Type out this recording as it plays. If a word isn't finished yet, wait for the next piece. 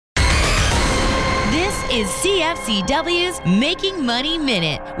is CFCW's Making Money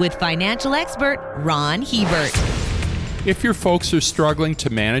Minute with financial expert Ron Hebert. If your folks are struggling to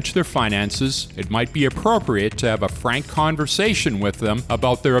manage their finances, it might be appropriate to have a frank conversation with them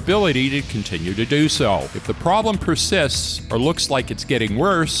about their ability to continue to do so. If the problem persists or looks like it's getting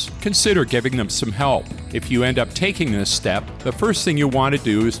worse, consider giving them some help. If you end up taking this step, the first thing you want to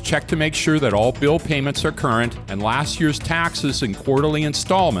do is check to make sure that all bill payments are current and last year's taxes and quarterly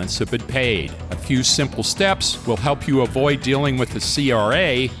installments have been paid. A few simple steps will help you avoid dealing with the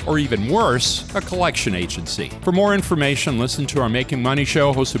CRA or, even worse, a collection agency. For more information, listen to our Making Money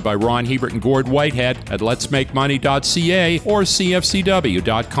show hosted by Ron Hebert and Gord Whitehead at letsmakemoney.ca or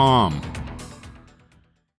cfcw.com.